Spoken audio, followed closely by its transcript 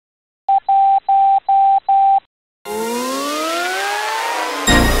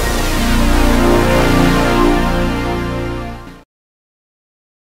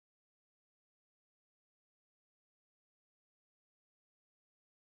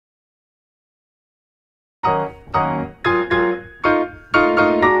Welcome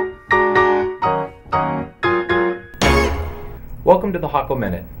to the Hakko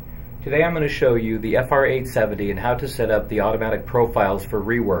Minute. Today I'm going to show you the FR-870 and how to set up the automatic profiles for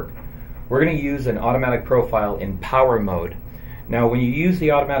Rework. We're going to use an automatic profile in power mode. Now when you use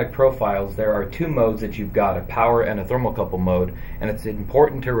the automatic profiles, there are two modes that you've got, a power and a thermocouple mode, and it's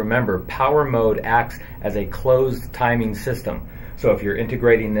important to remember power mode acts as a closed timing system. So if you're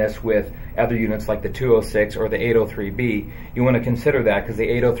integrating this with other units like the 206 or the 803B, you want to consider that because the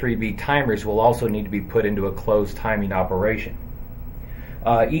 803B timers will also need to be put into a closed timing operation.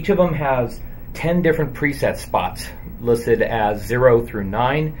 Each of them has 10 different preset spots listed as 0 through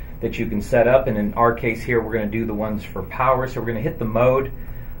 9 that you can set up, and in our case here we're going to do the ones for power. So we're going to hit the mode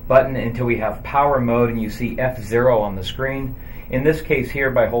button until we have power mode and you see F0 on the screen. In this case here,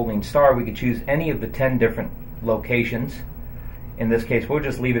 by holding star, we could choose any of the 10 different locations. In this case we'll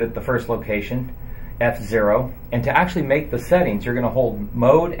just leave it at the first location, F0, and to actually make the settings you're going to hold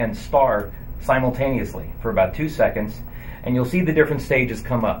mode and star simultaneously for about 2 seconds, and you'll see the different stages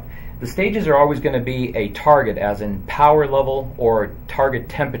come up. The stages are always going to be a target, as in power level or target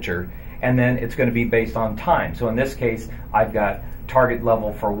temperature, and then it's going to be based on time. So in this case, I've got target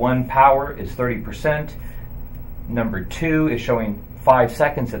level for 1 power is 30%, number 2 is showing 5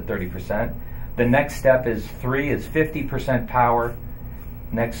 seconds at 30%, the next step is 3 is 50% power,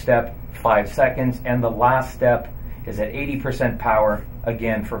 next step 5 seconds, and the last step is at 80% power,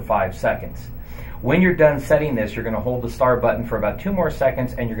 again for 5 seconds. When you're done setting this, you're going to hold the star button for about 2 more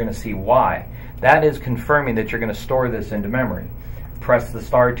seconds and you're going to see why. That is confirming that you're going to store this into memory. Press the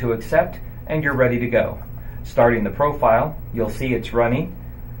star to accept and you're ready to go. Starting the profile, you'll see it's running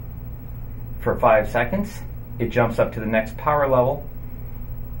for 5 seconds. It jumps up to the next power level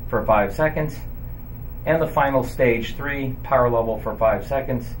for 5 seconds, and the final stage 3 power level for 5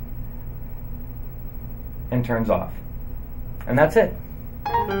 seconds, and turns off. And that's it.